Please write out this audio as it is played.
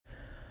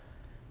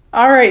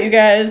All right, you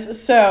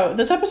guys. So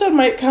this episode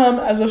might come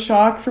as a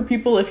shock for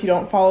people if you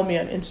don't follow me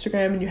on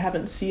Instagram and you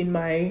haven't seen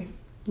my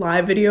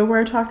live video where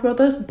I talked about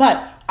this,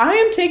 but I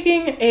am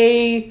taking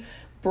a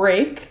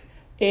break,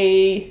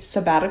 a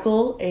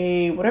sabbatical,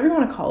 a whatever you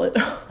want to call it,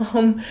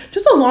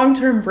 just a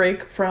long-term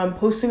break from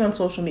posting on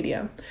social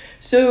media.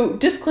 So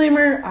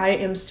disclaimer, I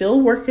am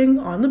still working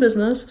on the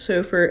business.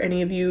 So for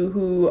any of you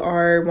who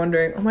are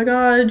wondering, oh my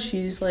God,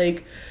 she's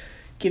like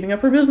giving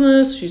up her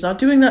business, she's not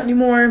doing that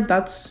anymore.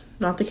 That's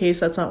not the case.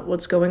 That's not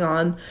what's going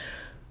on.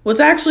 What's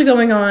actually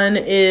going on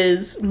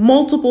is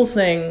multiple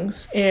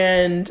things,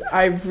 and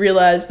I've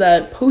realized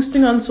that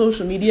posting on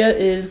social media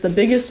is the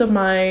biggest of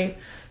my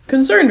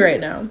concern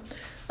right now.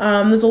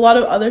 There's a lot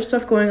of other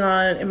stuff going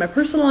on in my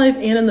personal life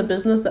and in the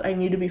business that I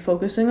need to be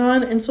focusing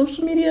on, and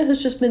social media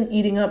has just been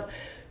eating up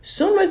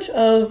so much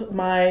of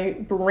my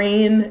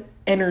brain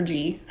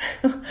energy,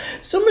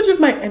 so much of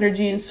my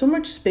energy and so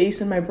much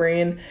space in my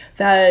brain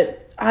that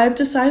I've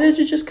decided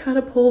to just kind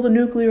of pull the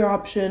nuclear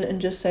option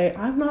and just say,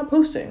 I'm not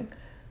posting.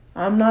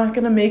 I'm not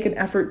going to make an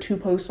effort to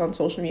post on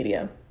social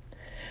media.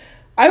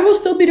 I will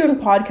still be doing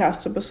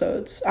podcast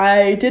episodes.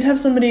 I did have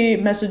somebody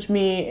message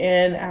me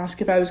and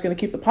ask if I was going to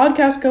keep the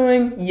podcast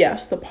going.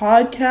 Yes, the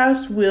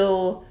podcast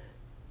will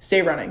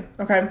stay running,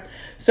 okay?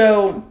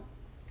 So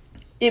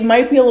it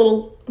might be a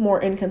little more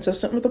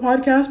inconsistent with the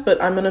podcast,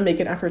 but I'm going to make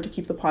an effort to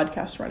keep the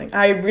podcast running.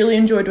 I really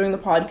enjoy doing the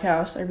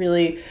podcast.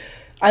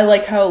 I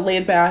like how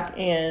laid back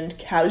and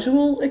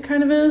casual it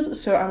kind of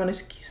is, so I'm going to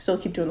still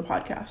keep doing the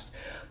podcast.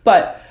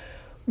 But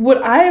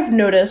what I've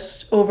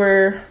noticed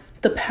over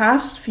the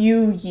past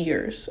few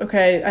years,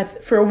 okay,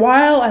 for a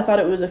while I thought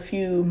it was a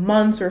few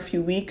months or a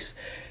few weeks,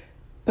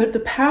 but the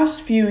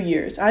past few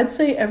years, I'd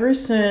say ever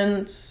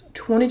since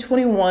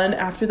 2021,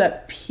 after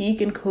that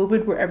peak in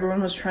COVID where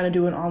everyone was trying to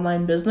do an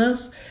online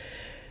business,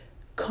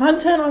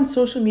 content on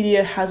social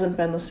media hasn't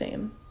been the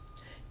same.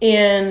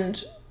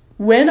 And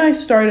when I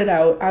started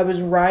out, I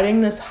was riding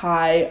this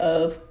high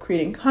of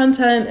creating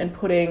content and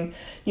putting,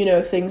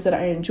 things that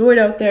I enjoyed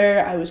out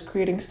there. I was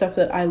creating stuff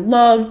that I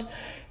loved.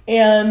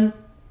 And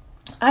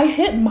I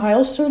hit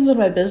milestones in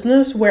my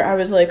business where I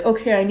was like,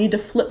 okay, I need to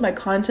flip my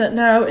content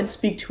now and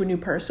speak to a new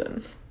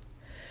person.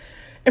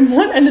 And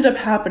what ended up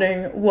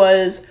happening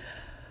was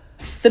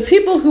the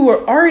people who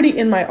were already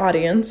in my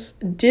audience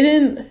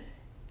didn't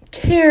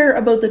care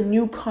about the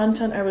new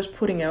content I was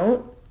putting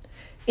out.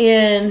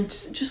 And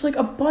just like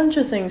a bunch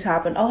of things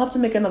happened. I'll have to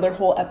make another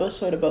whole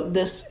episode about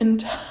this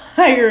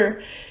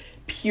entire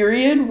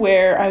period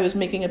where I was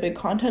making a big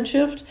content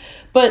shift.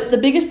 But the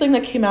biggest thing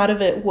that came out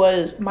of it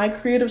was my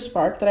creative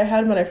spark that I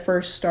had when I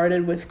first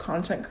started with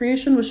content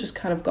creation was just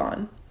kind of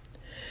gone.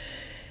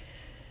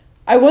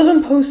 I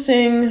wasn't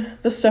posting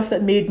the stuff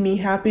that made me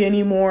happy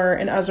anymore,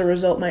 and as a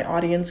result, my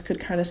audience could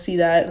kind of see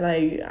that,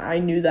 and I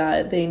knew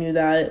that, they knew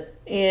that.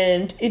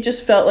 And it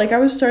just felt like I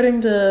was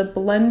starting to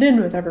blend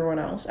in with everyone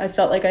else. I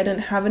felt like I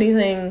didn't have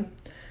anything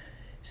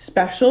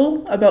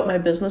special about my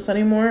business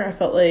anymore. I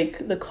felt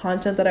like the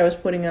content that I was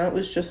putting out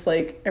was just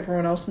like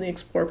everyone else in the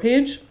Explore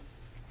page.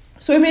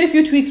 So I made a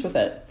few tweaks with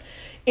it.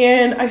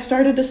 And I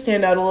started to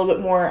stand out a little bit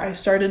more. I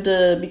started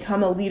to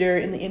become a leader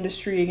in the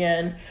industry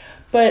again.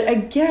 But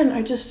again,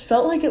 I just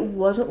felt like it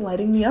wasn't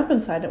lighting me up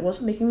inside. It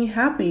wasn't making me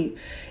happy.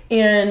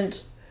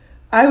 And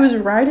I was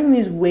riding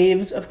these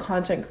waves of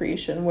content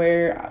creation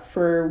where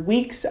for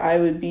weeks I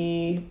would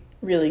be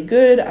really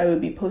good. I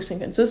would be posting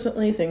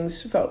consistently.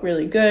 Things felt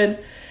really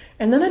good.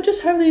 And then I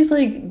just have these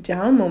like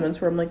down moments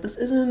where I'm like, this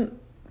isn't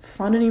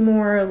fun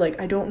anymore.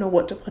 Like, I don't know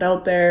what to put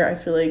out there. I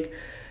feel like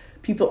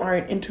people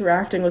aren't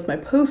interacting with my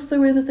posts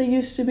the way that they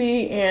used to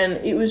be. And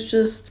it was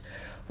just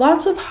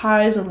lots of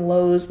highs and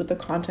lows with the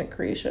content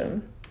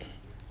creation.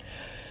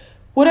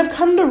 What I've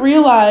come to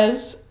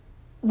realize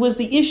was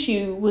the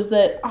issue was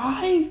that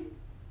I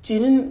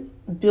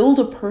didn't build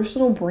a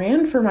personal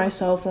brand for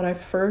myself when I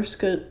first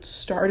got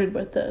started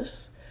with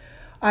this.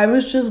 I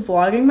was just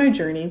vlogging my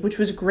journey, which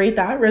was great.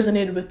 That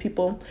resonated with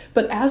people.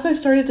 But as I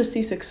started to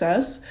see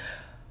success,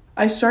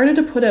 I started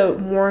to put out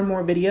more and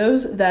more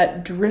videos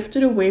that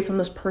drifted away from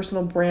this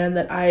personal brand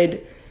that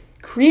I'd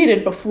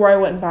created before I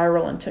went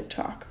viral on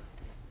TikTok.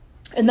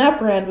 And that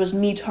brand was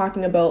me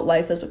talking about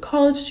life as a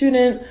college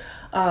student,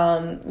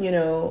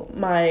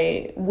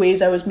 my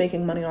ways I was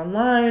making money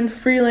online,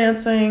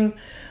 freelancing,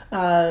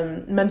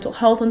 mental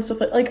health and stuff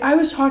like I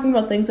was talking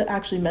about things that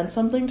actually meant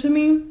something to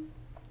me.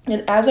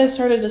 And as I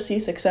started to see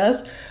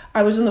success,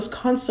 I was in this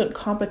constant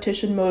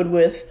competition mode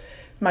with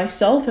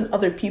myself and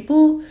other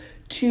people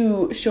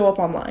to show up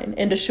online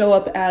and to show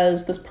up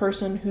as this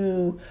person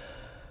who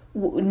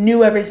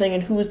knew everything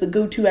and who was the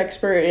go-to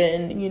expert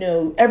and,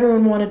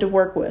 everyone wanted to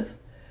work with.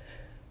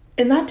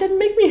 And that didn't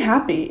make me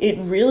happy.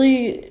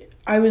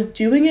 I was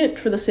doing it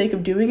for the sake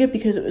of doing it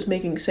because it was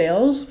making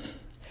sales.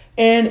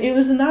 And it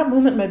was in that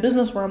moment in my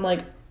business where I'm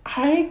like,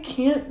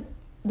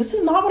 this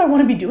is not what I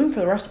want to be doing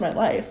for the rest of my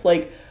life.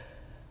 Like,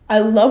 I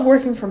love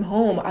working from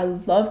home. I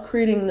love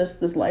creating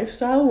this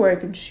lifestyle where I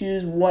can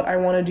choose what I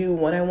want to do,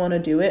 when I want to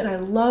do it. And I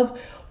love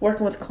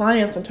working with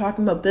clients and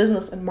talking about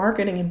business and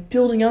marketing and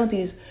building out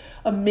these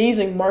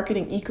amazing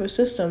marketing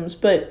ecosystems.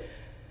 But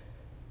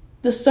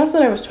the stuff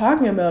that I was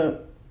talking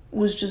about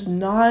was just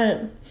not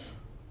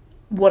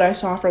what I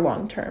saw for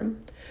long term.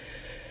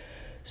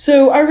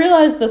 So I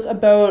realized this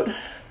about,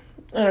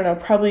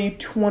 probably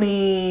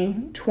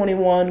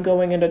 2021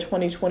 going into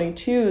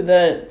 2022,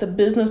 that the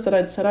business that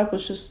I'd set up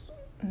was just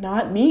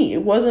not me.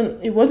 It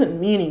wasn't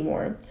me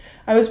anymore.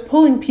 I was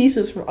pulling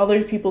pieces from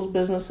other people's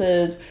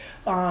businesses,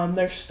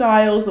 their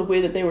styles, the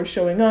way that they were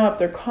showing up,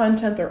 their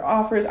content, their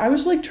offers. I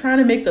was like trying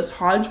to make this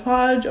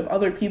hodgepodge of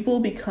other people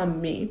become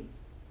me,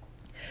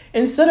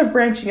 instead of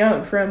branching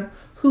out from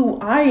who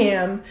I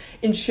am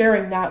and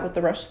sharing that with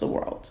the rest of the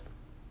world.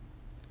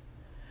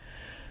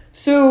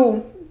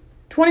 So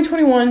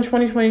 2021,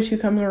 2022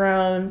 comes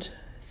around,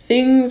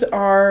 things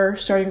are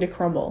starting to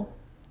crumble.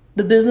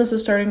 The business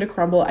is starting to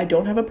crumble. I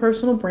don't have a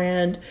personal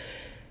brand.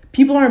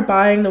 People aren't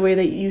buying the way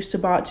they used to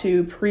bought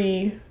to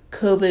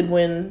pre-COVID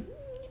when,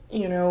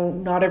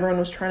 not everyone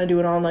was trying to do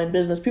an online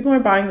business. People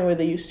aren't buying the way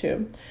they used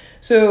to.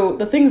 So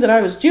the things that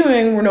I was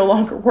doing were no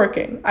longer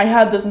working. I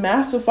had this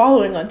massive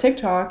following on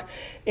TikTok,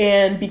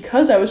 and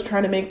because I was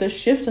trying to make this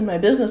shift in my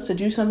business to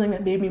do something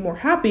that made me more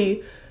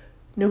happy,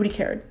 nobody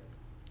cared.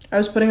 I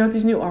was putting out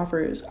these new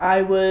offers.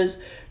 I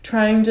was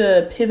trying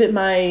to pivot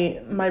my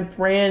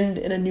brand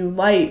in a new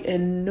light,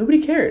 and nobody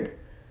cared.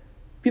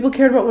 People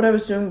cared about what I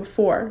was doing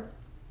before.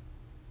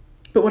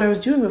 But what I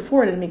was doing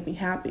before didn't make me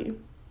happy.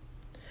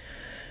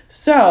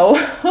 So,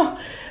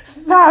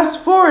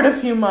 fast forward a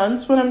few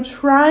months when I'm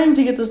trying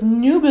to get this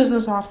new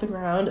business off the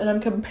ground, and I'm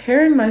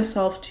comparing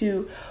myself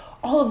to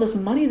all of this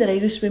money that I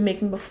used to be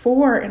making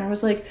before, and I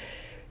was like,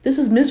 this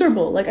is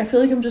miserable. Like, I feel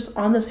like I'm just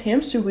on this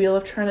hamster wheel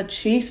of trying to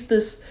chase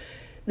this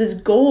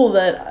goal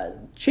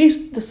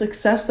chase the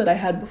success that I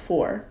had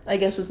before, I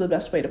guess is the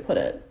best way to put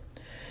it.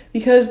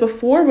 Because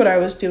before, what I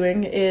was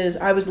doing is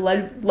I was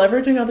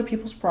leveraging other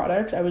people's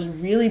products. I was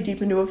really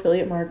deep into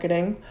affiliate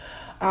marketing.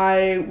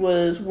 I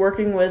was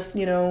working with,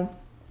 a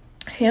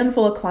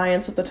handful of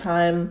clients at the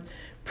time,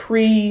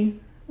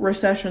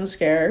 pre-recession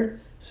scare.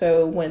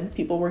 So when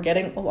people were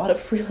getting a lot of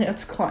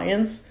freelance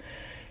clients,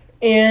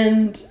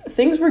 and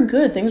things were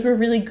good. Things were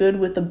really good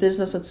with the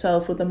business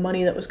itself, with the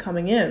money that was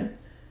coming in.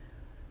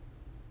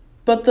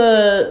 But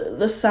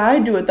the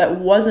side to it that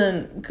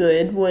wasn't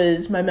good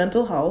was my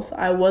mental health.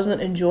 I wasn't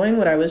enjoying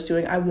what I was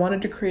doing. I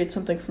wanted to create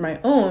something for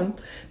my own.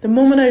 The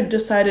moment I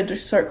decided to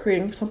start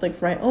creating something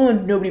for my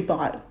own, nobody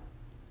bought.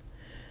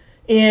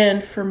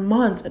 And for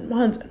months and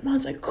months and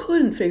months, I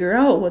couldn't figure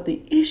out what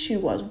the issue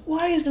was.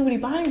 Why is nobody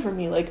buying from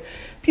me? Like,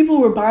 people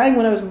were buying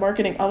when I was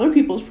marketing other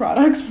people's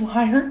products.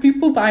 Why aren't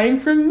people buying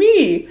from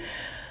me?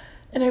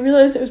 And I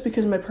realized it was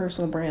because of my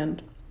personal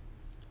brand.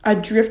 I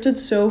drifted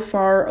so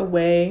far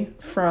away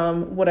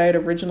from what I had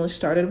originally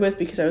started with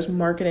because I was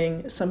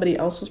marketing somebody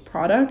else's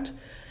product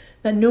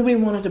that nobody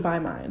wanted to buy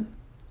mine.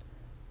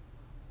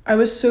 I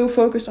was so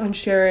focused on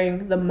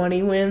sharing the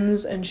money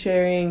wins and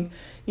sharing,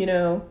 I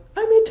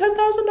made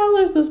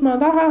 $10,000 this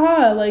month,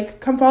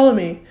 like, come follow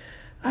me.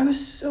 I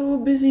was so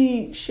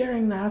busy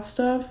sharing that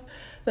stuff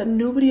that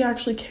nobody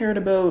actually cared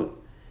about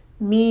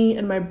me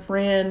and my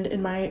brand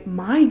and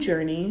my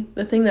journey,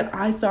 the thing that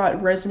I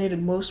thought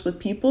resonated most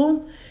with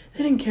people.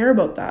 They didn't care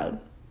about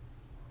that.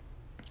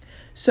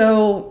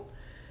 So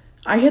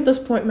I hit this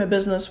point in my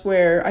business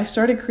where I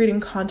started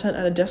creating content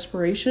out of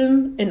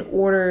desperation in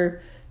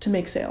order to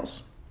make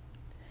sales.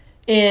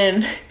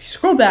 And if you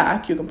scroll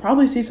back, you can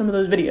probably see some of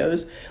those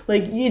videos.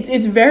 Like,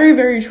 it's very,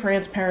 very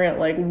transparent,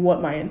 like,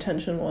 what my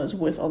intention was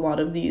with a lot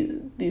of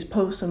these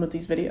posts and with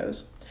these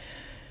videos.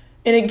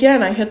 And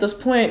again, I hit this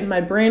point in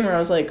my brain where I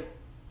was like,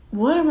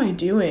 what am I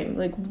doing?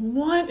 Like,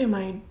 what am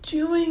I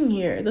doing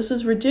here? This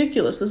is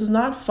ridiculous. This is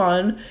not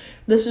fun.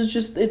 This is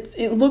just,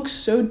 it looks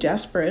so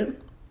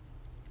desperate.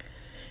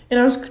 And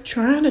I was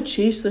trying to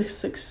chase the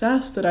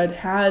success that I'd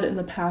had in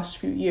the past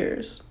few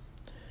years.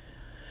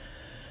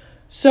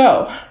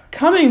 So,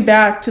 coming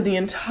back to the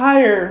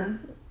entire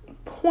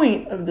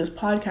point of this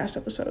podcast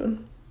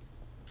episode,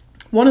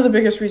 one of the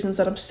biggest reasons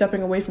that I'm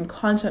stepping away from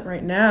content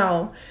right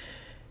now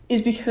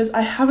is because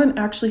I haven't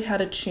actually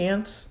had a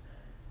chance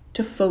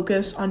to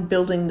focus on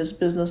building this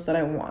business that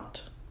I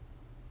want.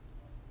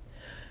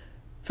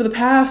 For the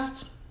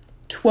past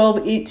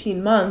 12,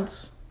 18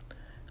 months,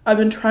 I've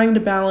been trying to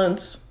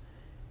balance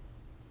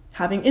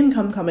having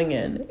income coming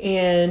in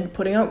and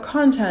putting out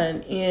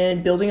content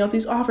and building out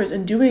these offers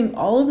and doing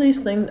all of these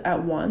things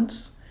at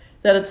once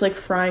that it's like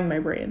frying my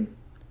brain.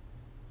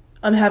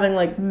 I'm having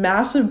like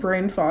massive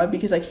brain fog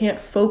because I can't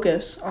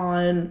focus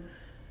on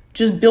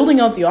just building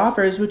out the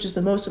offers, which is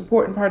the most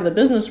important part of the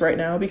business right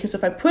now, because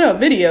if I put out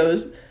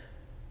videos,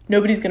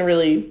 nothing's going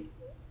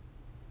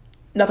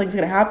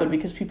to happen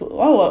because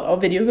a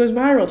video goes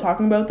viral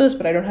talking about this,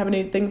 but I don't have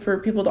anything for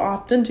people to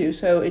opt into.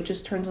 So it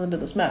just turns into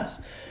this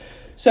mess.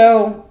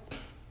 So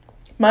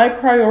my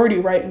priority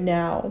right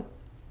now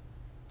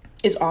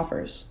is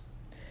offers.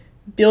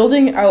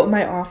 Building out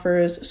my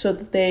offers so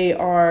that they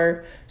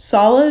are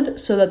solid,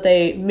 so that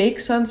they make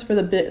sense for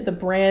the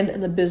brand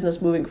and the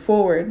business moving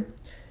forward.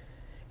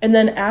 And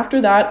then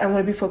after that, I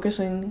want to be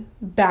focusing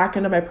back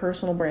into my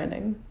personal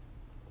branding.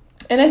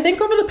 And I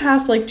think over the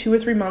past like 2 or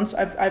 3 months,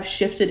 I've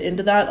shifted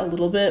into that a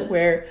little bit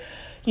where,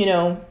 you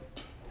know,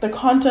 the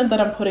content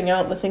that I'm putting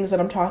out and the things that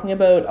I'm talking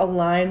about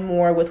align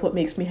more with what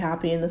makes me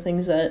happy and the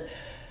things that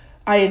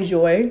I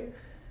enjoy,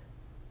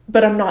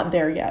 but I'm not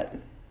there yet.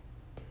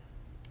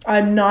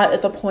 I'm not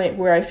at the point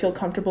where I feel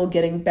comfortable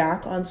getting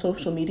back on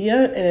social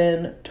media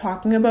and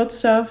talking about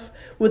stuff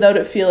without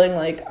it feeling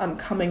like I'm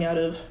coming out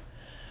of,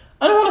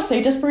 I don't want to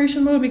say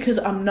desperation mode because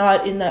I'm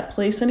not in that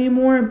place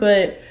anymore,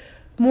 but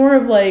more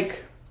of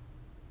like,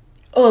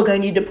 oh, I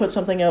need to put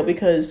something out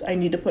because I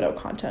need to put out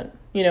content.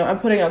 You know, I'm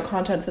putting out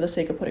content for the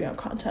sake of putting out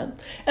content.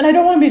 And I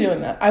don't want to be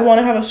doing that. I want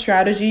to have a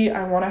strategy.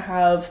 I want to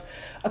have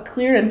a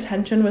clear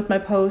intention with my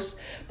posts,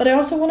 but I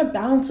also want to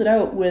balance it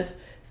out with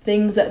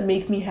things that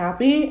make me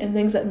happy and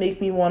things that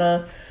make me want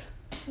to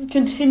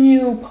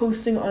continue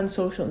posting on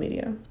social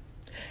media.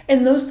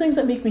 And those things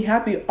that make me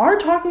happy are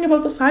talking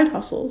about the side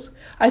hustles.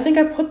 I think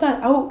I put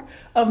that out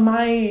of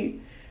my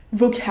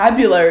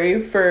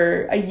vocabulary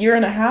for a year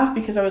and a half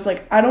because I was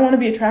like, I don't want to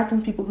be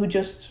attracting people who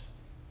just,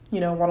 you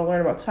know, want to learn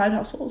about side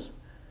hustles.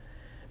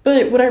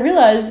 But what I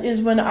realized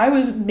is when I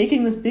was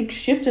making this big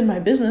shift in my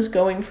business,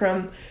 going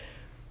from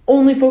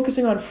only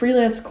focusing on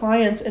freelance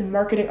clients and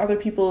marketing other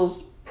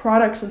people's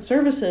products and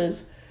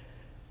services,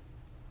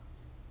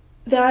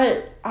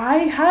 that I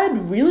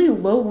had really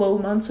low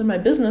months in my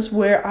business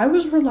where I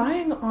was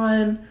relying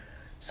on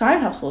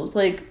side hustles.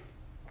 Like,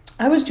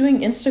 I was doing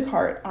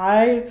Instacart.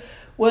 I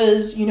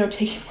was, you know,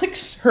 taking like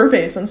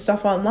surveys and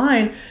stuff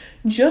online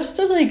just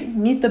to like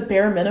meet the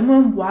bare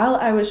minimum while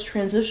I was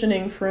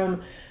transitioning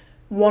from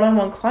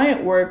one-on-one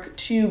client work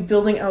to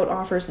building out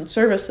offers and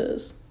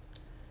services.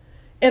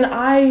 And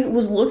I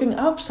was looking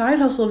up side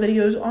hustle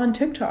videos on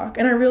TikTok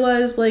and I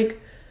realized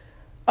like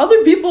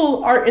other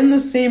people are in the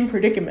same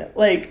predicament.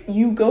 Like,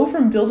 you go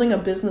from building a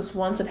business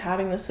once and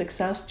having the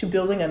success to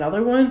building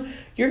another one,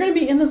 you're going to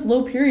be in this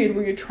low period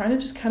where you're trying to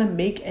just kind of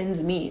make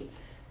ends meet.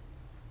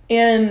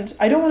 And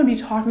I don't want to be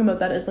talking about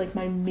that as like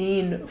my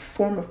main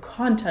form of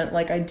content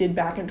like I did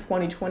back in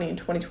 2020 and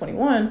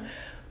 2021.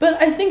 But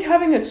I think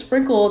having it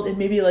sprinkled in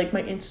maybe like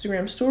my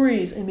Instagram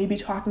stories and maybe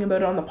talking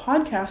about it on the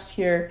podcast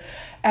here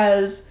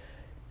as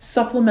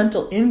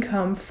supplemental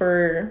income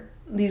for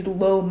these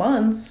low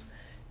months,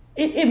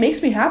 it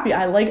makes me happy.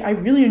 I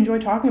really enjoy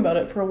talking about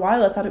it. For a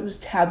while, I thought it was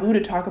taboo to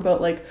talk about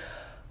like,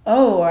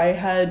 oh, I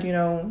had, you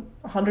know,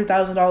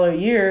 $100,000 a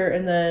year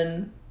and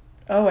then,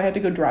 oh, I had to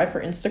go drive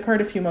for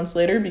Instacart a few months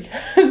later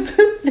because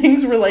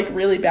things were like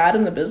really bad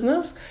in the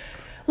business.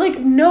 Like,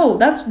 no,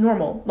 that's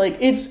normal. Like,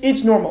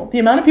 it's normal. The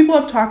amount of people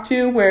I've talked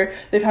to where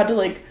they've had to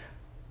like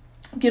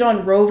get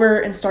on Rover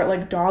and start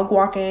like dog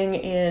walking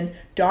and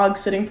dog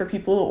sitting for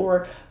people,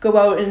 or go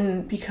out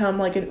and become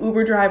like an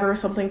Uber driver or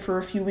something for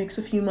a few weeks,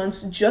 a few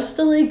months, just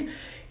to like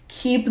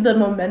keep the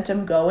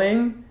momentum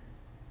going.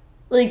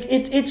 Like,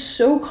 it's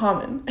so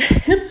common.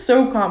 It's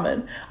so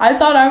common. I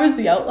thought I was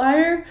the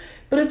outlier,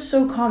 but it's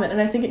so common,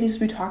 and I think it needs to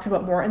be talked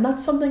about more, and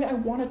that's something I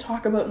want to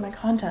talk about in my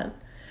content.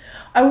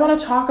 I want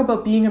to talk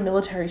about being a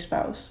military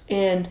spouse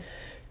and,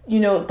 you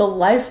know, the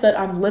life that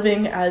I'm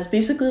living as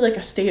basically like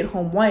a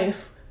stay-at-home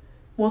wife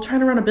while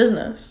trying to run a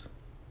business.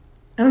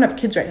 I don't have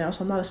kids right now,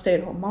 so I'm not a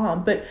stay-at-home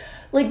mom, but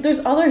like there's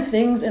other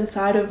things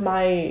inside of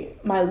my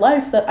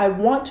life that I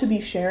want to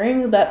be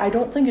sharing that I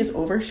don't think is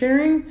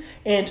oversharing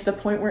and to the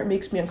point where it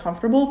makes me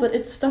uncomfortable, but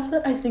it's stuff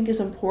that I think is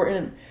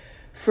important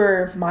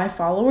for my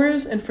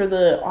followers and for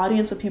the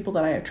audience of people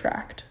that I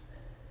attract.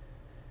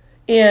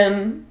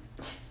 And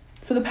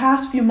for the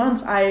past few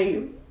months,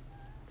 I'd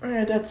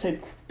say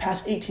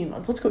past 18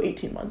 months, let's go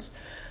 18 months.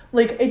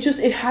 Like,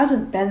 it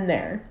hasn't been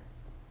there.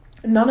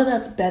 None of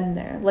that's been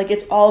there. Like,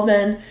 it's all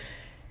been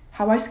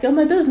how I scaled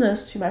my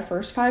business to my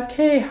first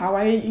 5K, how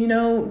I, you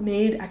know,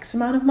 made X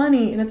amount of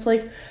money. And it's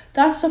like,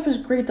 that stuff is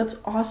great.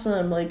 That's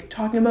awesome. Like,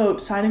 talking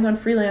about signing on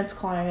freelance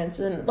clients.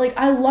 And like,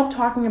 I love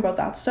talking about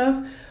that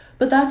stuff,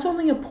 but that's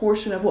only a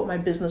portion of what my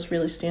business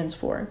really stands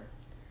for.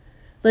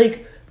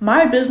 Like,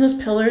 my business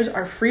pillars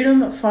are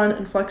freedom, fun,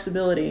 and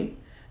flexibility.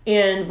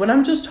 And when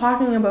I'm just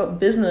talking about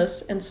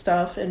business and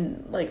stuff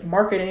and like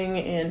marketing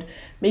and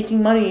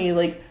making money,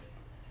 like,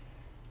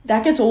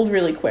 that gets old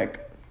really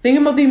quick. Think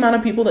about the amount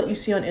of people that you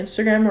see on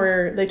Instagram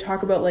where they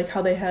talk about like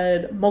how they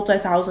had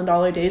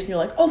multi-$1,000 days and you're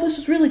like, oh, this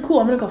is really cool.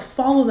 I'm going to go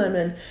follow them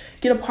and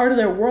get a part of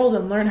their world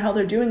and learn how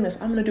they're doing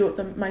this. I'm going to do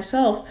it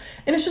myself.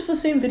 And it's just the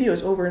same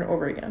videos over and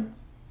over again.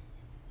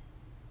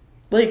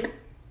 Like,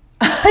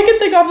 I can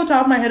think off the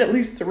top of my head at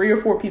least 3 or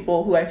 4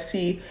 people who I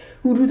see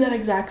who do that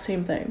exact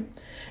same thing.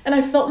 And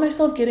I felt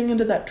myself getting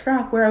into that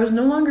trap where I was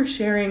no longer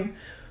sharing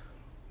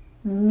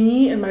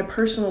me and my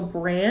personal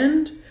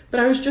brand, but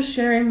I was just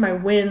sharing my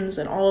wins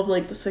and all of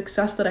like the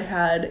success that I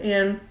had.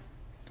 And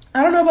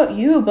I don't know about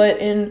you, but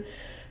in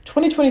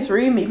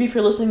 2023, maybe if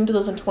you're listening to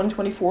this in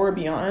 2024 or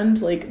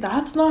beyond, like,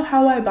 that's not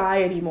how I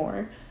buy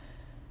anymore.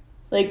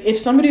 Like, if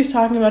somebody's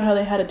talking about how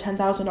they had a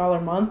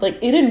 $10,000 month, like,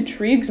 it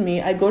intrigues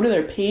me. I go to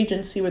their page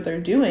and see what they're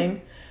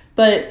doing.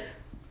 But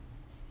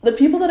the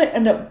people that I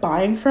end up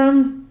buying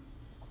from,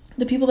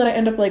 the people that I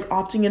end up like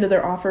opting into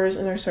their offers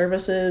and their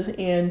services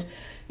and,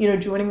 you know,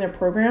 joining their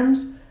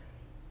programs,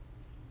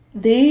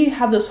 they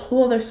have this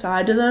whole other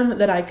side to them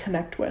that I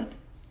connect with.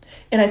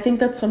 And I think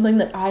that's something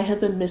that I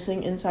have been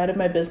missing inside of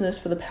my business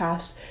for the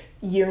past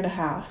year and a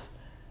half.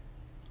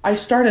 I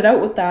started out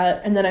with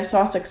that, and then I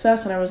saw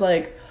success, and I was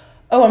like,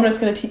 oh, I'm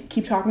just going to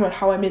keep talking about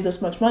how I made this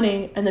much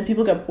money. And then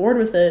people got bored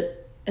with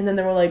it, and then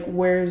they were like,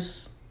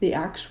 where's the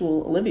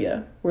actual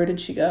Olivia? Where did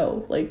she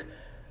go? Like,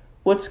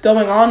 what's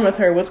going on with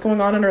her? What's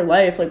going on in her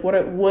life? Like,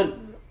 what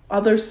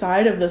other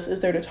side of this is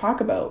there to talk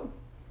about?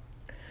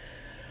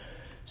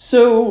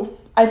 So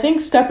I think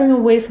stepping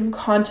away from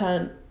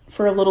content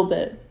for a little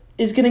bit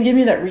is going to give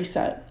me that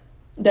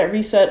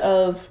reset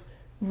of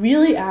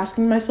really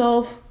asking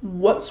myself,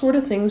 what sort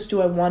of things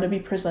do I want to be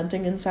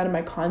presenting inside of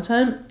my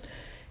content?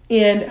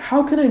 And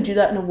how can I do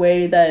that in a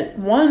way that,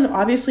 one,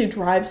 obviously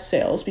drives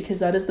sales, because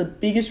that is the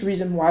biggest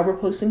reason why we're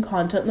posting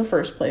content in the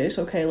first place.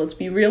 Okay, let's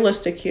be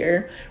realistic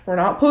here. We're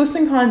not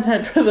posting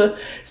content for the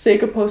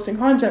sake of posting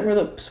content.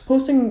 We're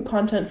posting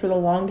content for the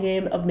long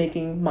game of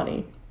making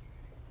money.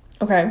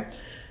 Okay,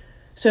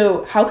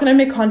 so how can I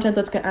make content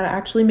that's going to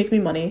actually make me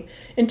money?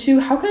 And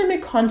two, how can I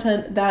make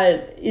content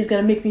that is going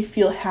to make me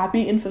feel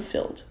happy and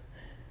fulfilled?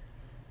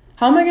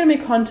 How am I going to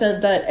make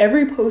content that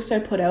every post I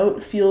put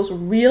out feels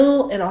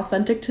real and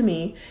authentic to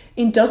me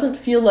and doesn't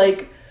feel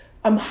like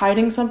I'm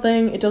hiding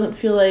something? It doesn't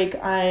feel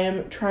like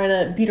I'm trying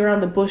to beat around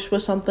the bush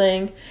with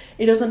something.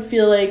 It doesn't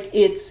feel like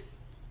it's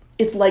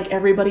like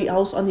everybody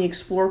else on the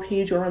Explore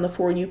page or on the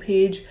For You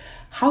page.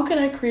 How can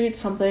I create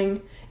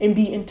something and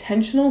be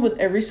intentional with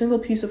every single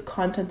piece of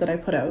content that I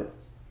put out?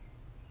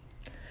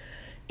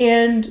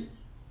 And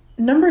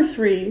number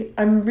 3,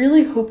 I'm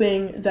really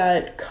hoping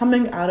that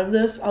coming out of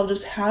this, I'll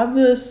just have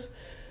this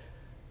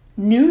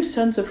new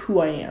sense of who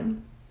I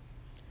am.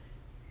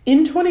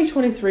 In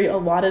 2023, a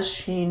lot has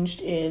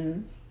changed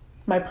in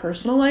my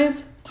personal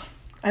life.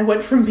 I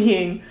went from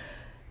being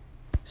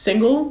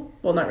single,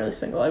 well, not really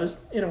single, I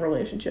was in a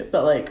relationship,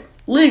 but like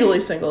legally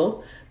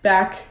single,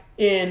 back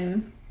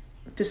in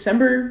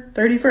December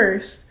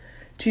 31st,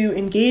 to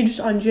engaged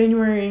on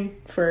January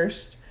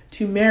 1st,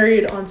 to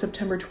married on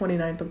September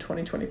 29th of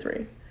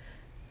 2023.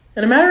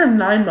 In a matter of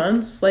 9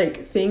 months,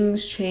 like,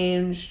 things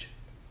changed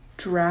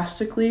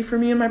drastically for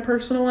me in my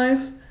personal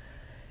life.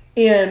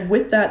 And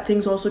with that,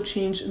 things also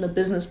changed in the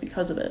business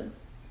because of it.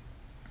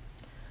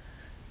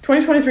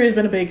 2023 has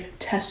been a big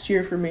test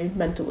year for me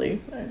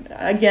mentally.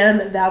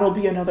 Again, that'll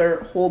be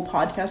another whole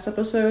podcast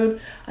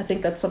episode. I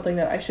think that's something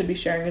that I should be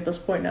sharing at this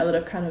point now that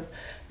I've kind of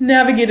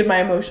navigated my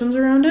emotions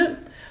around it.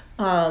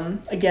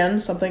 Again,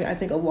 something I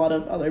think a lot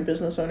of other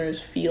business owners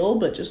feel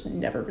but just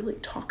never really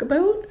talk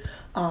about.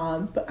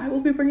 But I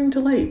will be bringing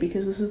to light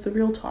because this is the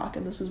real talk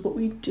and this is what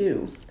we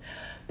do.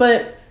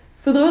 But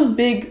for those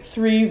big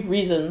 3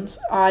 reasons,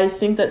 I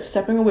think that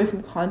stepping away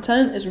from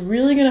content is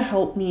really going to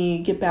help me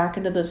get back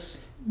into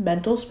this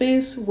mental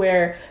space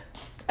where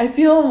I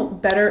feel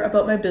better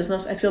about my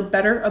business. I feel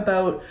better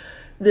about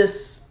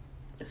this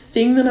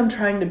thing that I'm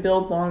trying to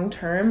build long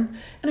term.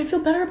 And I feel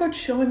better about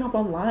showing up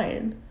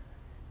online.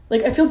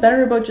 Like, I feel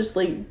better about just,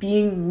 like,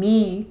 being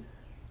me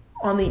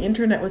on the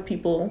internet with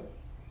people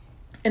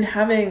and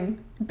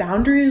having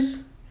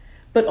boundaries,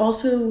 but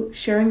also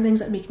sharing things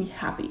that make me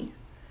happy.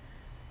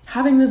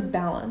 Having this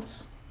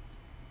balance.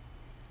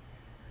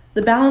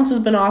 The balance has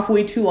been off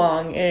way too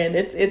long, and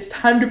it's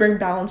time to bring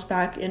balance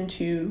back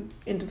into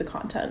the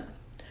content.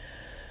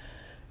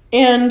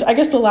 And I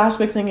guess the last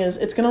big thing is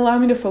it's going to allow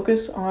me to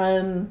focus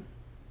on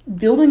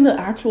building the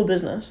actual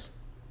business.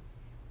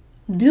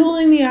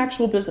 Building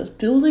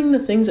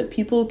the things that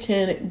people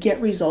can get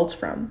results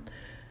from.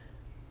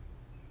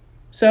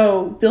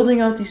 So building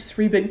out these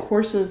 3 big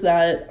courses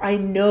that I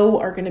know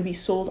are going to be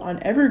sold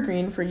on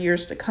Evergreen for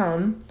years to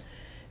come,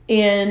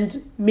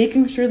 and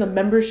making sure the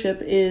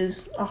membership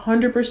is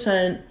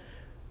 100%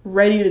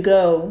 ready to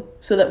go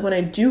so that when I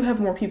do have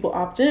more people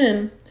opt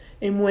in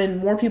and when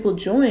more people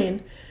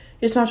join,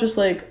 it's not just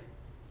like,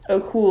 oh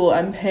cool,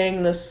 I'm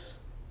paying this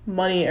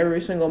money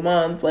every single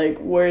month, like,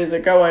 where is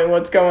it going,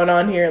 what's going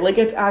on here? Like,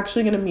 it's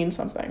actually going to mean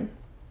something.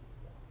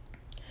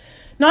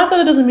 Not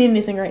that it doesn't mean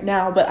anything right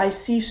now, but I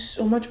see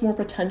so much more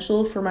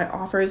potential for my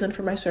offers and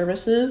for my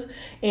services.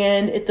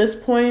 And at this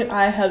point,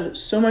 I have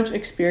so much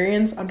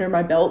experience under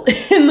my belt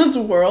in this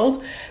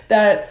world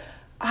that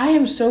I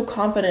am so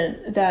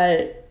confident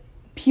that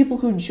people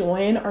who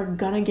join are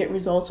going to get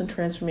results and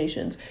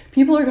transformations.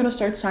 People are going to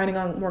start signing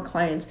on more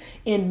clients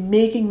and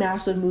making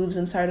massive moves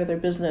inside of their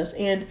business.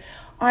 And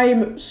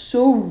I'm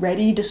so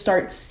ready to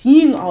start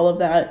seeing all of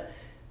that,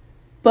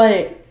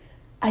 but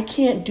I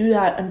can't do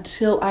that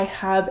until I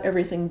have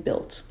everything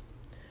built.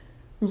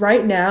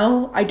 Right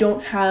now, I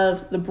don't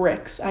have the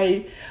bricks.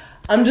 I'm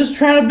just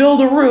trying to build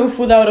a roof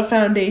without a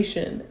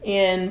foundation.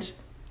 And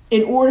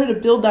in order to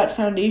build that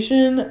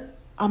foundation,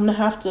 I'm going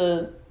to have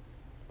to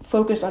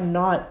focus on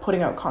not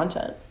putting out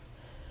content.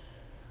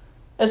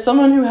 As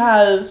someone who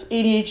has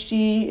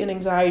ADHD and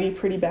anxiety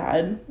pretty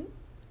bad,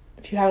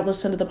 if you haven't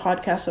listened to the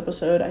podcast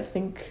episode, I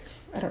think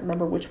I don't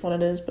remember which one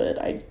it is,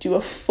 but I do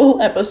a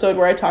full episode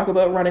where I talk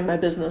about running my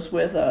business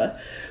with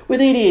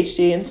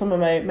ADHD and some of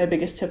my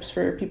biggest tips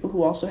for people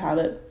who also have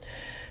it.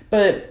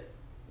 But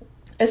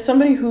as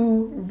somebody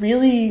who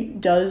really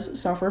does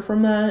suffer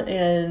from that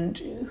and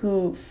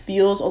who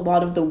feels a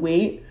lot of the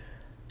weight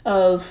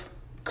of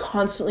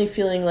constantly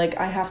feeling like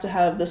I have to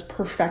have this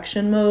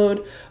perfection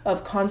mode,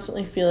 of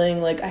constantly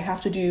feeling like I have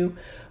to do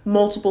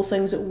multiple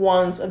things at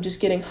once, of just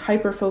getting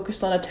hyper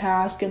focused on a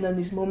task, and then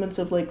these moments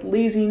of like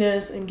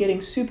laziness and getting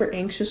super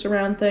anxious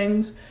around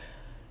things,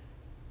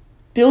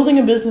 building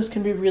a business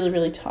can be really,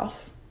 really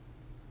tough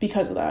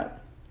because of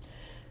that.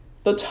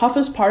 The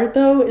toughest part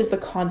though is the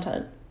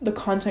content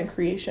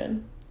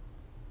creation.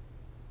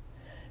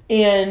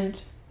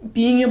 And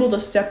being able to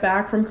step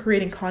back from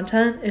creating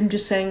content and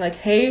just saying like,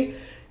 hey,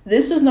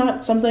 this is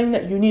not something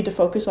that you need to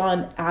focus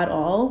on at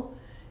all,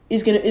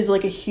 is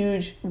like a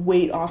huge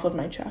weight off of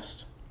my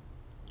chest.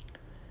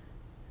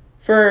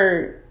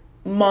 For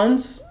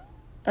months,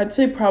 I'd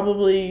say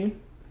probably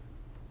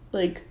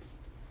like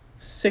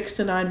 6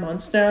 to 9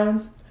 months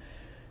now,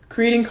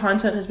 creating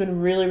content has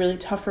been really, really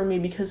tough for me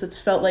because it's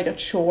felt like a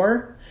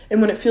chore. And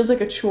when it feels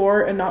like a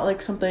chore and not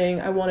like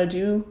something I want to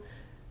do,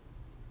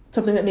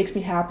 something that makes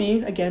me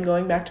happy, again,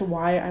 going back to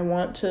why I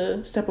want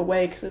to step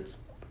away, because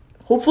it's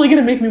hopefully going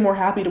to make me more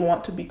happy to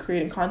want to be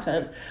creating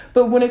content.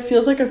 But when it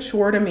feels like a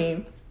chore to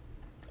me,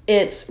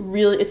 it's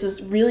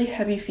this really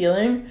heavy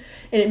feeling,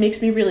 and it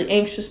makes me really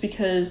anxious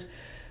because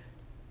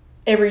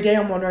every day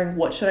I'm wondering,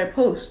 what should I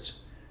post?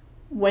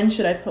 When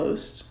should I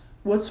post?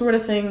 What sort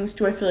of things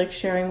do I feel like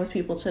sharing with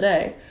people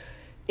today?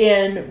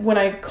 And when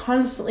I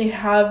constantly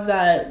have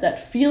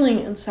that feeling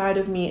inside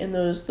of me and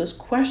those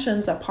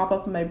questions that pop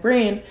up in my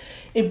brain,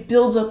 it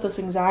builds up this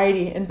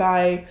anxiety. And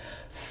by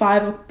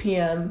 5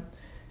 p.m.,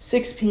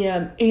 6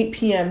 p.m., 8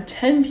 p.m.,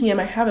 10 p.m.,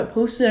 I haven't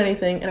posted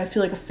anything, and I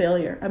feel like a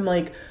failure. I'm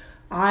like,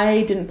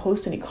 I didn't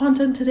post any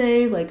content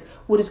today. Like,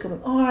 what is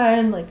going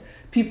on? Like,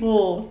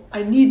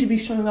 I need to be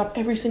showing up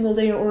every single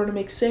day in order to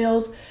make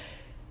sales.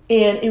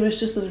 And it was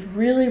just this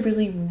really,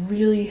 really,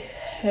 really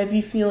heavy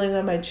feeling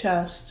on my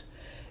chest.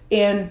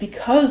 And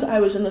because I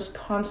was in this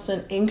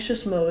constant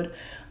anxious mode,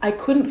 I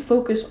couldn't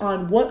focus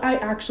on what I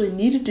actually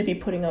needed to be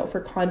putting out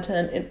for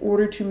content in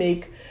order to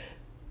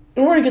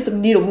get the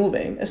needle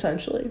moving,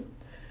 essentially.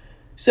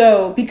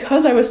 So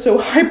because I was so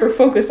hyper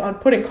focused on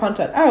putting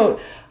content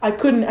out, I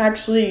couldn't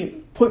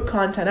actually put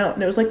content out.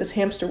 And it was like this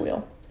hamster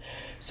wheel.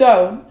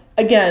 So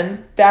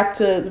again, back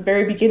to the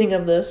very beginning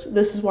of this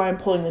is why I'm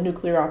pulling the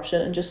nuclear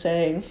option and just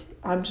saying,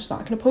 I'm just not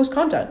going to post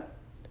content.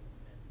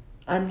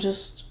 I'm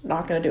just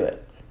not going to do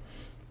it.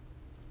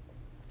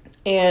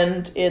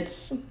 And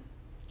it's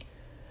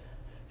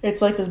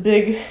like this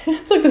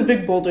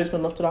big boulder's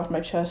been lifted off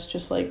my chest,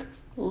 just like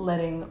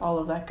letting all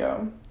of that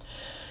go.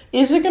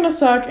 Is it going to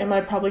suck? Am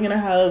I probably going to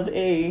have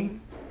a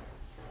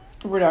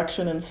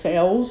reduction in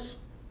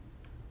sales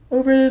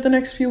over the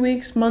next few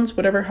weeks, months,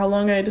 how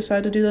long I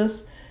decide to do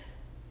this?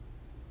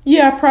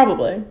 Yeah,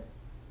 probably.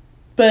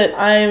 But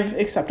I've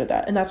accepted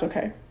that, and that's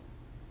okay.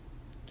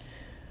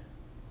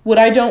 What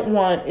I don't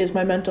want is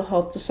my mental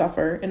health to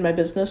suffer in my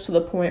business to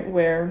the point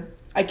where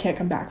I can't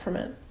come back from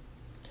it.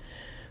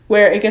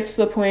 Where it gets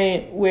to the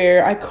point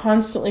where I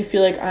constantly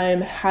feel like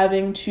I'm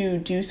having to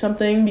do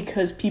something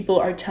because people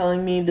are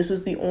telling me this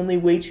is the only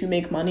way to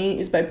make money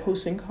is by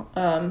posting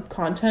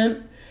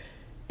content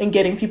and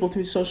getting people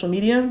through social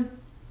media.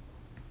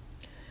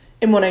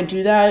 And when I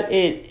do that,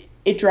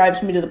 it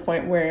drives me to the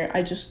point where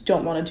I just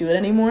don't want to do it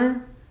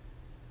anymore.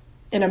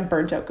 And I'm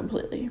burnt out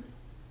completely.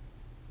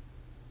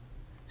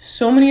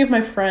 So many of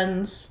my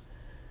friends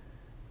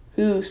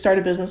who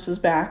started businesses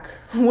back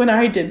when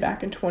I did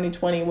back in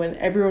 2020, when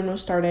everyone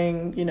was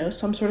starting,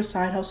 some sort of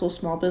side hustle,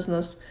 small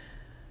business,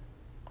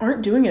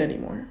 aren't doing it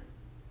anymore.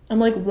 I'm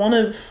like one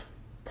of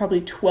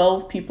probably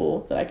 12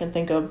 people that I can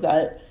think of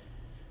that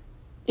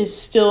is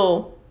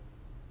still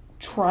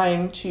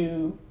trying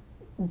to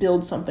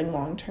build something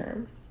long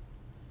term.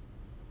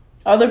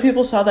 Other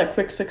people saw that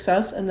quick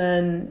success and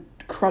then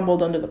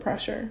crumbled under the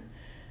pressure.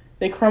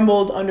 They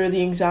crumbled under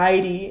the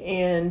anxiety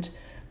and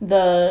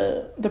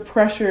the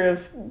pressure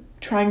of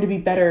trying to be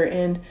better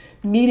and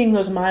meeting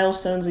those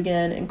milestones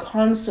again and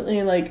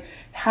constantly like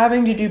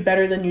having to do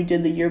better than you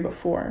did the year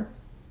before.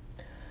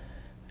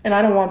 And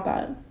I don't want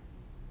that.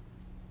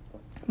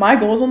 My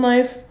goals in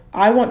life,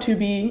 I want to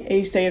be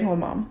a stay-at-home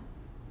mom.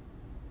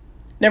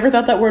 Never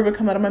thought that word would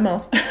come out of my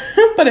mouth,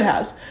 but it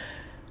has.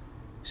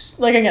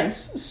 Like, again,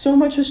 so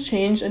much has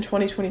changed in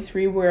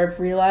 2023 where I've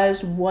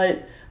realized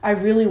what I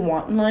really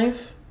want in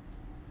life.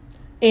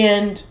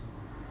 And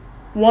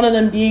one of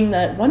them being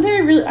that one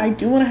day I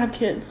do want to have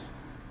kids.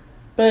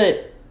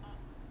 But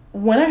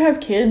when I have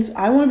kids,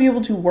 I want to be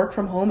able to work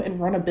from home and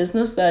run a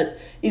business that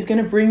is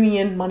going to bring me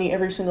in money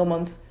every single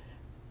month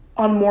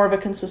on more of a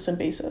consistent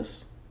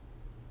basis.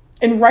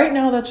 And right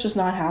now, that's just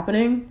not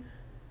happening.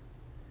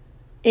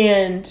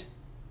 And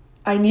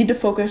I need to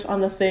focus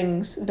on the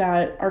things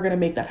that are going to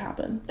make that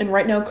happen. And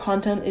right now,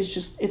 content is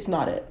just, it's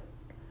not it.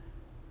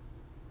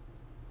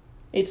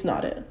 It's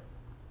not it.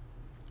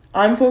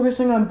 I'm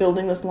focusing on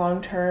building this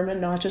long term and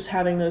not just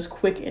having those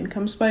quick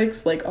income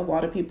spikes like a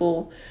lot of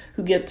people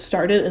who get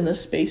started in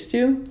this space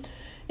do.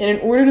 And in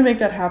order to make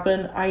that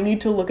happen, I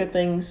need to look at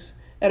things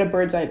at a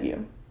bird's eye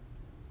view.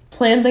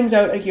 Plan things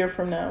out a year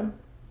from now.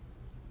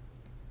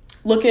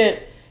 Look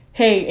at,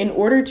 hey, in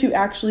order to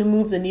actually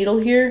move the needle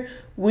here,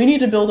 we need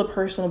to build a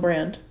personal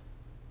brand.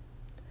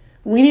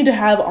 We need to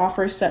have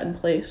offers set in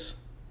place.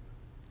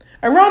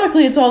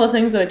 Ironically, it's all the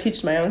things that I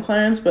teach to my own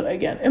clients, but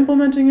again,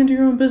 implementing into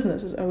your own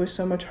business is always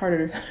so much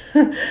harder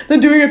than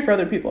doing it for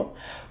other people.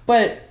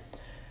 But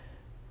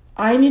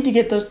I need to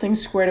get those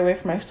things squared away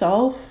for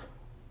myself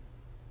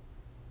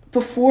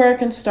before I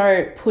can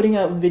start putting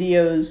out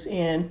videos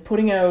and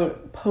putting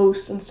out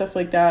posts and stuff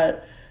like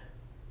that.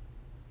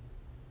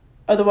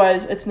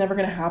 Otherwise, it's never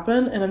going to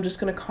happen, and I'm just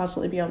going to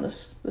constantly be on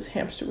this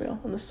hamster wheel,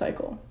 on this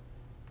cycle.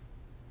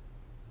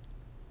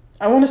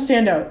 I want to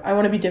stand out. I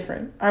want to be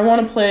different. I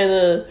want to play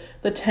the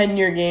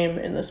 10-year game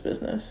in this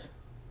business.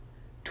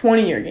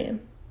 20-year game.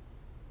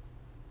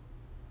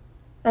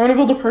 I want to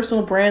build a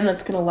personal brand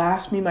that's going to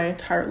last me my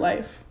entire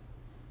life.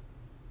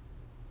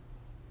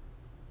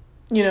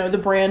 You know, the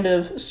brand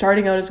of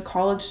starting out as a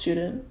college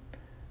student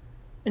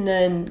and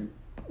then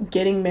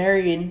getting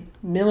married,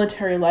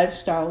 military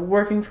lifestyle,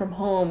 working from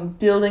home,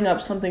 building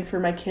up something for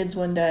my kids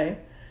one day.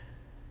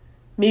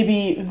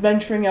 Maybe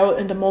venturing out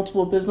into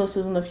multiple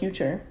businesses in the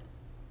future.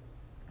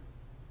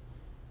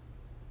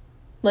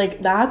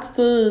 Like, that's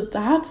the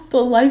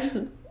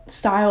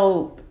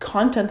lifestyle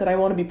content that I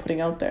want to be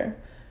putting out there.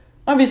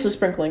 Obviously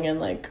sprinkling in,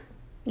 like,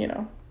 you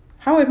know,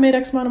 how I've made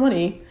X amount of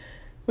money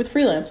with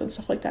freelance and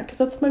stuff like that, because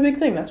that's my big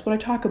thing. That's what I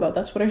talk about.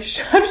 That's what I've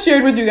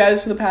shared with you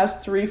guys for the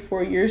past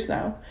 3-4 years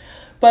now.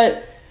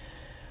 But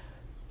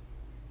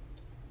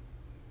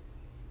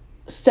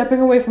stepping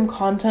away from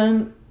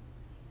content,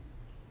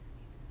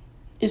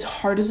 as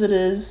hard as it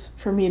is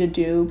for me to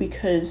do,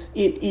 because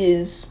it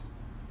is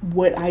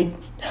what I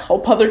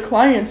help other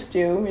clients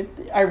do.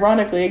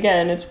 Ironically,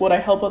 again, it's what I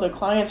help other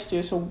clients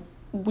do, so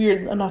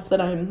weird enough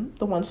that I'm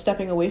the one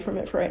stepping away from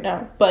it for right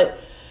now. But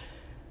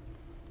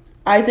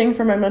I think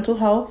for my mental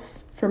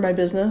health, for my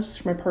business,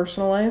 for my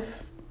personal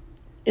life,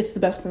 it's the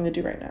best thing to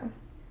do right now.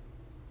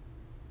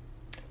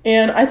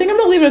 And I think I'm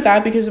going to leave it at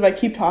that, because if I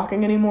keep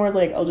talking anymore,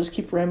 like, I'll just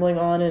keep rambling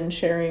on and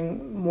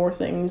sharing more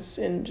things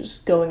and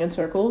just going in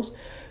circles.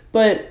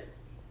 But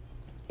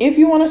if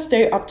you want to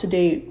stay up to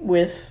date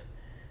with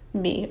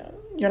me,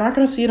 you're not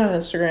going to see it on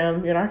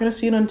Instagram, you're not going to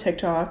see it on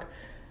TikTok.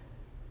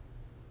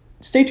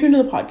 Stay tuned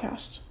to the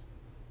podcast.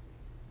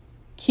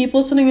 Keep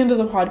listening into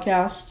the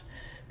podcast,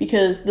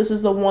 because this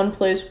is the one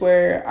place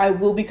where I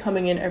will be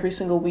coming in every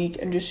single week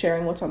and just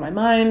sharing what's on my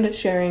mind,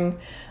 sharing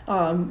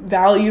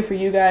value for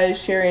you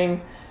guys,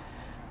 sharing,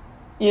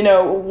 you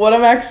know, what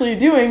I'm actually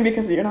doing,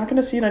 because you're not going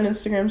to see it on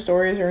Instagram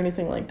stories or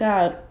anything like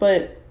that.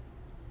 But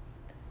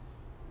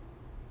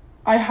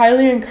I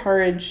highly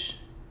encourage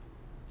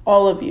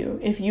all of you,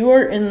 if you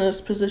are in this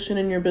position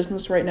in your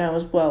business right now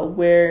as well,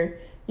 where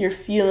you're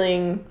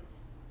feeling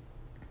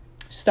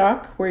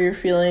stuck, where you're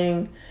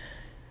feeling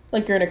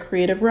like you're in a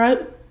creative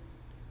rut,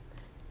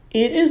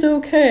 it is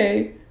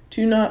okay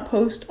to not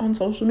post on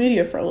social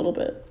media for a little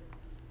bit.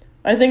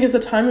 I think at the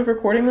time of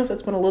recording this,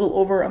 it's been a little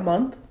over a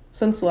month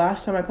since the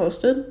last time I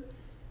posted,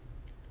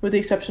 with the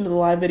exception of the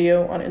live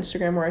video on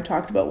Instagram where I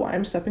talked about why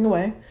I'm stepping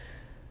away.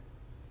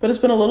 But it's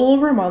been a little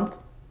over a month,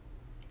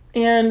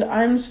 and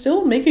I'm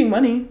still making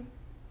money.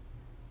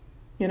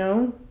 You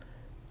know,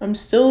 I'm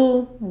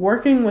still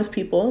working with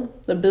people.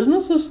 The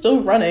business is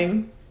still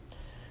running.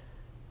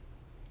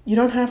 You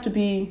don't have to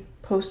be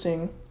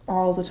posting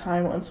all the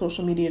time on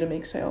social media to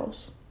make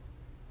sales.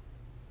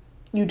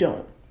 You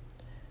don't.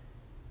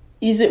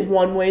 Is it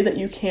one way that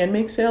you can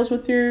make sales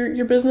with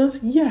your business?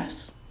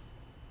 Yes.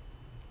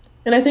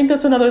 And I think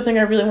that's another thing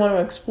I really want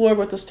to explore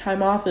with this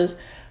time off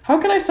is, how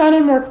can I sign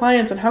on more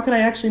clients and how can I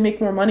actually make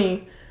more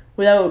money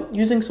without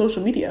using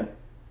social media?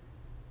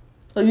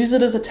 I'll use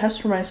it as a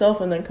test for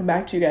myself and then come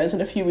back to you guys in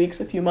a few weeks,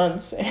 a few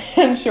months,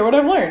 and share what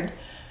I've learned.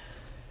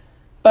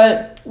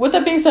 But with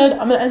that being said,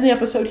 I'm going to end the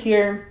episode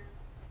here.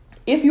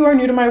 If you are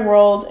new to my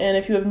world and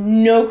if you have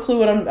no clue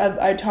what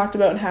I talked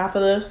about in half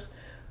of this,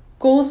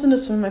 go listen to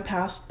some of my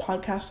past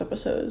podcast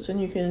episodes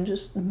and you can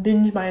just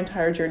binge my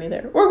entire journey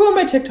there. Or go on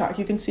my TikTok.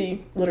 You can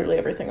see literally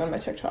everything on my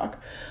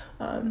TikTok.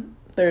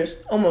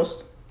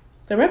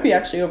 There might be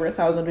actually over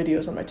 1,000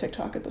 videos on my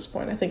TikTok at this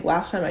point. I think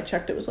last time I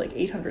checked it was like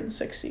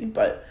 860.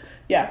 But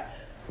yeah,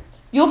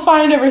 you'll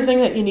find everything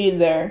that you need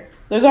there.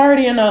 There's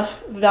already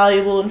enough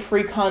valuable and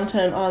free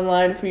content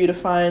online for you to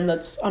find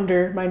that's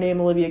under my name,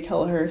 Olivia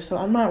Kelleher. So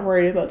I'm not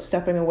worried about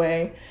stepping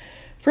away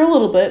for a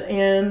little bit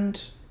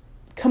and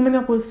coming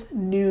up with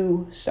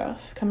new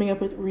stuff, coming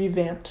up with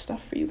revamped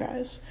stuff for you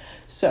guys.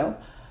 So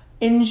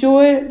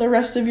enjoy the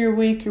rest of your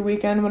week, your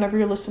weekend, whenever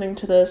you're listening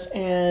to this,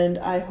 and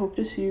I hope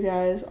to see you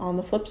guys on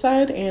the flip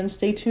side, and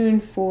stay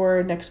tuned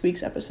for next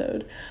week's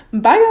episode.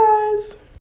 Bye, guys!